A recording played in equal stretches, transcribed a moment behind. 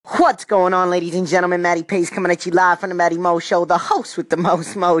What's going on, ladies and gentlemen? Matty Pace coming at you live from the Matty Mo Show, the host with the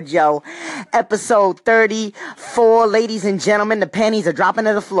most mojo. Episode 34, ladies and gentlemen, the panties are dropping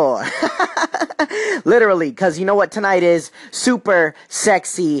to the floor. Literally, because you know what tonight is? Super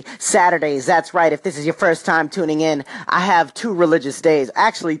Sexy Saturdays. That's right. If this is your first time tuning in, I have 2 religious days.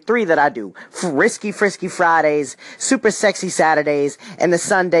 Actually, 3 that I do. Risky Frisky Fridays, Super Sexy Saturdays, and the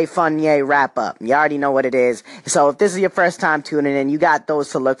Sunday Fun Yay wrap-up. You already know what it is. So if this is your first time tuning in, you got those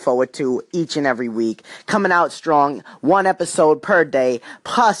to look forward to each and every week. Coming out strong, 1 episode per day,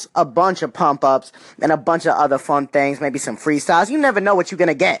 plus a bunch of pump-ups and a bunch of other fun things, maybe some freestyles. You never know what you're going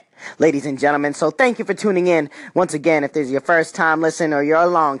to get, ladies and gentlemen. So thank you for tuning in. Once again, if this is your first time listening or you're a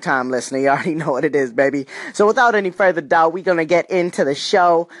long time listener, you already know what it is, baby. So without any further doubt, we're going to get into the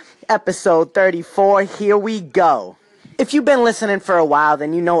show. Episode 34, here we go. If you've been listening for a while,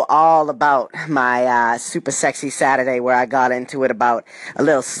 then you know all about my Super Sexy Saturday, where I got into it about a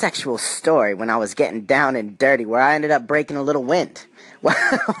little sexual story when I was getting down and dirty, where I ended up breaking a little wind. When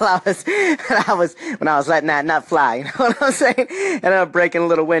I was letting that nut fly, you know what I'm saying? Ended up breaking a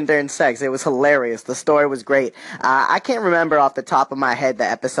little wind during sex. It was hilarious. The story was great. I can't remember off the top of my head the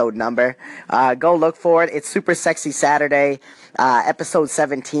episode number. Go look for it. It's Super Sexy Saturday, episode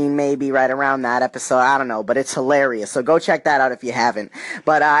 17, maybe right around that episode. I don't know, but it's hilarious. So go check that out if you haven't.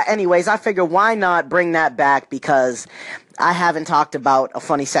 But anyways, I figure why not bring that back, because I haven't talked about a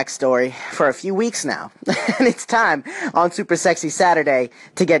funny sex story for a few weeks now. And it's time on Super Sexy Saturday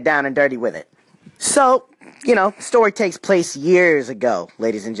to get down and dirty with it. So, you know, story takes place years ago,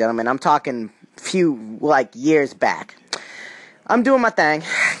 ladies and gentlemen. I'm talking years back. I'm doing my thing.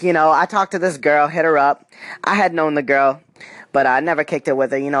 You know, I talked to this girl, hit her up. I had known the girl, but I never kicked it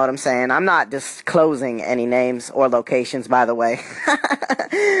with her, you know what I'm saying? I'm not disclosing any names or locations, by the way,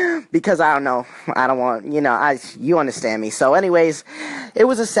 because I don't know. I don't want, you understand me. So anyways, it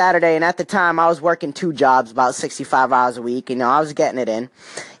was a Saturday, and at the time I was working 2 jobs, about 65 hours a week. You know, I was getting it in,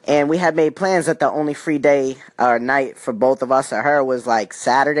 and we had made plans that the only free day or night for both of us or her was like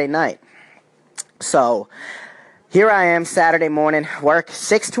Saturday night. So here I am, Saturday morning, work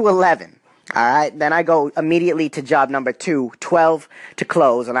 6 to 11. Alright, then I go immediately to job number 2, 12 to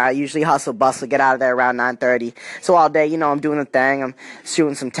close, and I usually hustle, bustle, get out of there around 9:30. So all day, I'm doing the thing, I'm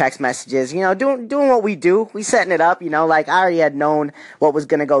shooting some text messages, doing what we do. We setting it up, like I already had known what was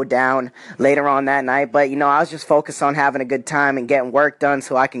gonna go down later on that night, but I was just focused on having a good time and getting work done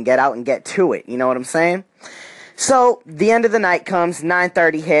so I can get out and get to it, you know what I'm saying? So, the end of the night comes,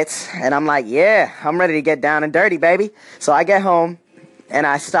 9:30 hits, and I'm like, yeah, I'm ready to get down and dirty, baby. So I get home, and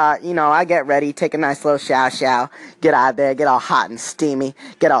I start, I get ready, take a nice little shower, get out there, get all hot and steamy,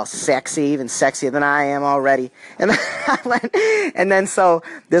 get all sexy, even sexier than I am already. And then so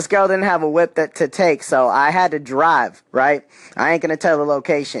this girl didn't have a whip to take, so I had to drive, right? I ain't gonna tell the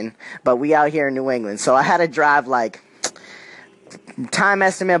location, but we out here in New England. So I had to drive time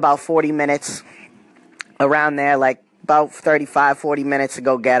estimate about 40 minutes, around there, about 35, 40 minutes to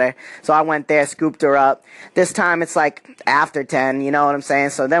go get her. So I went there, scooped her up. This time it's after 10, you know what I'm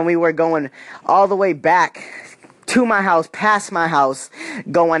saying? So then we were going all the way back to my house, past my house,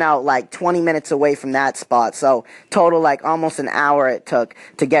 going out 20 minutes away from that spot. So total almost an hour it took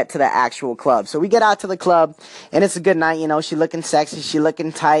to get to the actual club. So we get out to the club, and it's a good night, she looking sexy, she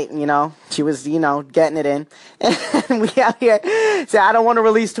looking tight, she was, getting it in. And we out here, see, I don't want to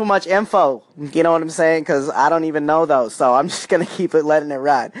release too much info, you know what I'm saying, because I don't even know those, so I'm just going to keep it, letting it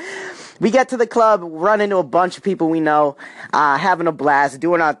ride. We get to the club, run into a bunch of people we know, having a blast,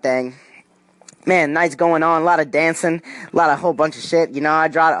 doing our thing. Man, night's going on, a lot of dancing, a whole bunch of shit.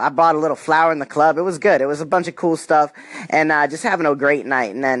 I bought a little flower in the club. It was good. It was a bunch of cool stuff, and just having a great night.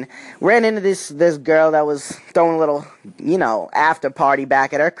 And then ran into this girl that was throwing a little, after party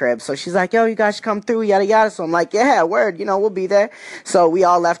back at her crib. So she's like, yo, you guys should come through, yada yada. So I'm like, yeah, word, we'll be there. So we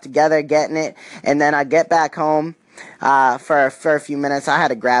all left together, getting it, and then I get back home. For a few minutes, I had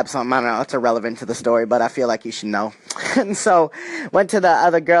to grab something. I don't know, it's irrelevant to the story, but I feel like you should know. And so went to the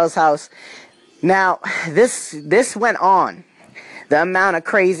other girl's house. Now, this went on. The amount of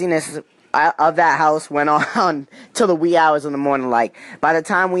craziness of that house went on till the wee hours in the morning. By the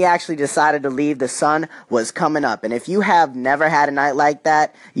time we actually decided to leave, the sun was coming up. And if you have never had a night like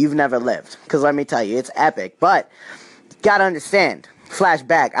that, you've never lived. Because let me tell you, it's epic. But, gotta understand,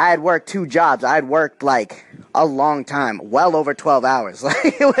 flashback, I had worked 2 jobs. I had worked, a long time, well over 12 hours.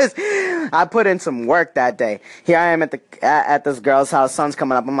 I put in some work that day. Here I am at this girl's house, sun's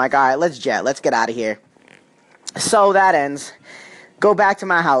coming up. I'm like, all right, let's jet, let's get out of here. So that ends. Go back to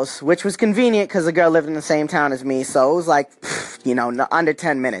my house, which was convenient because the girl lived in the same town as me, so it was under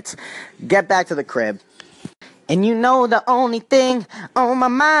 10 minutes. Get back to the crib. And you know the only thing on my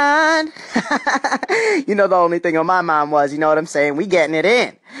mind. You know the only thing on my mind was, you know what I'm saying? We getting it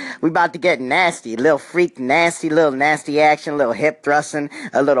in. We about to get nasty. Little freak nasty, little nasty action, little hip thrusting,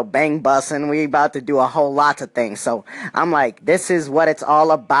 a little bang busting. We about to do a whole lot of things. So I'm like, this is what it's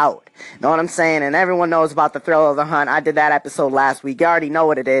all about. Know what I'm saying? And everyone knows about the thrill of the hunt. I did that episode last week. You already know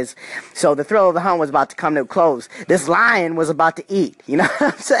what it is. So the thrill of the hunt was about to come to a close. This lion was about to eat. You know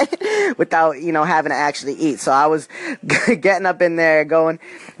what I'm saying? Without, having to actually eat. So I was getting up in there, going,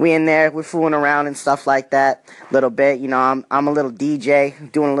 we in there, we're fooling around and stuff like that a little bit. I'm a little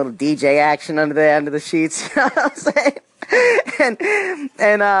DJ, doing a little DJ action under the sheets. You know what I'm saying?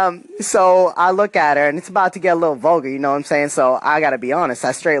 And so I look at her, and it's about to get a little vulgar, you know what I'm saying? So I gotta be honest.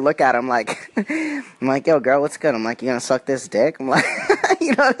 I straight look at her. I'm like, yo, girl, what's good? I'm like, you gonna suck this dick? I'm like,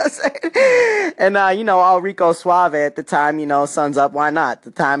 you know what I'm saying? And all Rico Suave at the time, sun's up. Why not?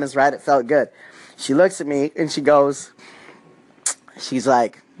 The time is right. It felt good. She looks at me and she's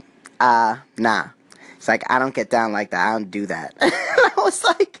like, nah. It's like, I don't get down like that. I don't do that. I was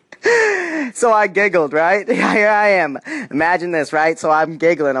like. So I giggled, right? Here I am. Imagine this, right? So I'm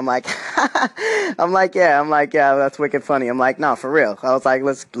giggling. I'm like, yeah, that's wicked funny. I'm like, no, for real. I was like,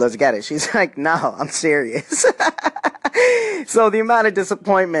 let's get it. She's like, no, I'm serious. So the amount of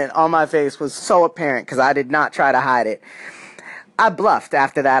disappointment on my face was so apparent because I did not try to hide it. I bluffed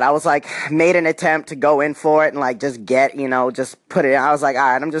after that. I was like, made an attempt to go in for it and like just just put it in. I was like, all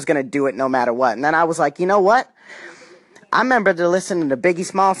right, I'm just going to do it no matter what. And then I was like, you know what? I remember to listen to the Biggie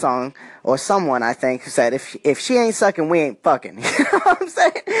Small song, or someone, I think, who said, if she ain't sucking, we ain't fucking. You know what I'm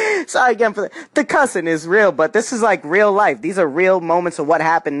saying? Sorry again for the cussing is real, but this is like real life. These are real moments of what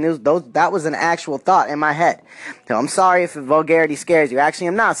happened. That was an actual thought in my head. So I'm sorry if the vulgarity scares you. Actually,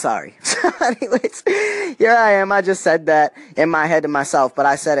 I'm not sorry. So anyways, here I am. I just said that in my head to myself, but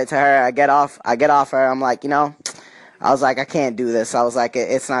I said it to her. I get off her. I'm like, I was like, I can't do this. I was like,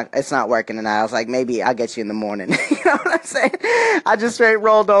 it's not working tonight. I was like, maybe I'll get you in the morning. You know what I'm saying? I just straight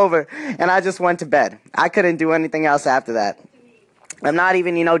rolled over and I just went to bed. I couldn't do anything else after that. I'm not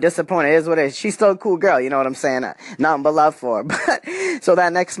even, disappointed. It is what it is. She's still a cool girl. You know what I'm saying? Nothing but love for her. But so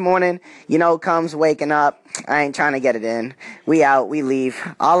that next morning, comes waking up. I ain't trying to get it in. We out. We leave.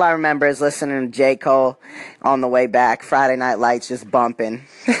 All I remember is listening to J. Cole on the way back. Friday Night Lights just bumping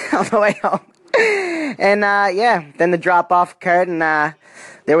on the way home. And, then the drop-off occurred, and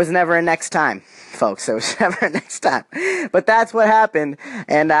there was never a next time, folks. There was never a next time. But that's what happened,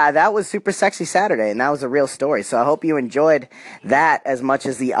 and that was Super Sexy Saturday, and that was a real story. So I hope you enjoyed that as much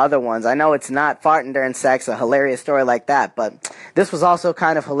as the other ones. I know it's not farting during sex, a hilarious story like that, but this was also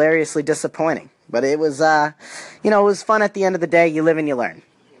kind of hilariously disappointing. But it was, it was fun at the end of the day. You live and you learn.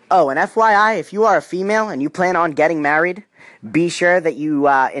 Oh, and FYI, if you are a female and you plan on getting married, be sure that you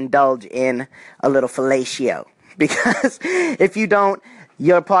indulge in a little fellatio. Because if you don't,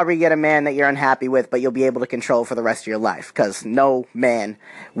 you'll probably get a man that you're unhappy with, but you'll be able to control for the rest of your life. Because no man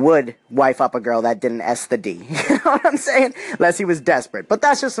would wife up a girl that didn't S the D. You know what I'm saying? Unless he was desperate. But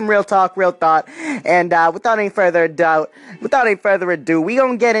that's just some real talk, real thought. And without any further ado, we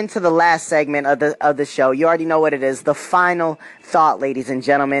gonna get into the last segment of the show. You already know what it is. The final thought, ladies and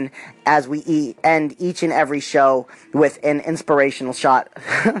gentlemen, as we end each and every show with an inspirational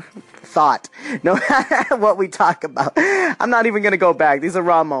thought, no matter what we talk about. I'm not even going to go back. These are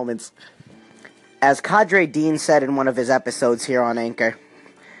raw moments. As Cadre Dean said in one of his episodes here on Anchor,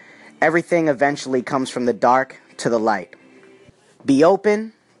 everything eventually comes from the dark to the light. Be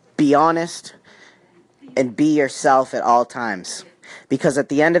open, be honest, and be yourself at all times. Because at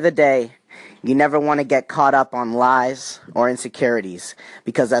the end of the day, you never want to get caught up on lies or insecurities,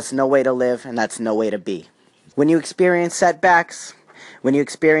 because that's no way to live and that's no way to be. When you experience setbacks, when you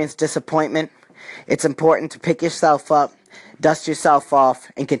experience disappointment, it's important to pick yourself up, dust yourself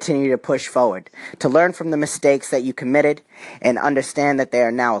off, and continue to push forward, to learn from the mistakes that you committed and understand that they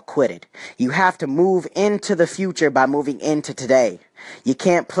are now acquitted. You have to move into the future by moving into today. You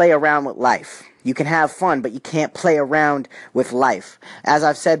can't play around with life. You can have fun, but you can't play around with life. As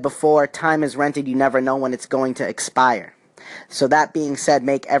I've said before, time is rented. You never know when it's going to expire. So that being said,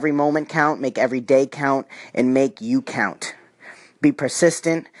 make every moment count, make every day count, and make you count. Be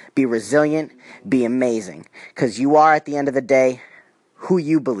persistent, be resilient, be amazing. Because you are, at the end of the day, who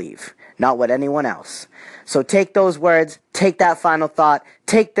you believe, not what anyone else. So take those words, take that final thought,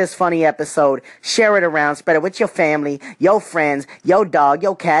 take this funny episode, share it around, spread it with your family, your friends, your dog,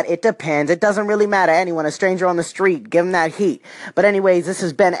 your cat. It depends. It doesn't really matter. Anyone, a stranger on the street, give them that heat. But anyways, this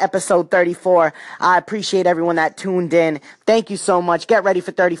has been episode 34. I appreciate everyone that tuned in. Thank you so much. Get ready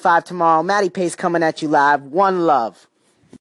for 35 tomorrow. Matty Pace coming at you live. One love.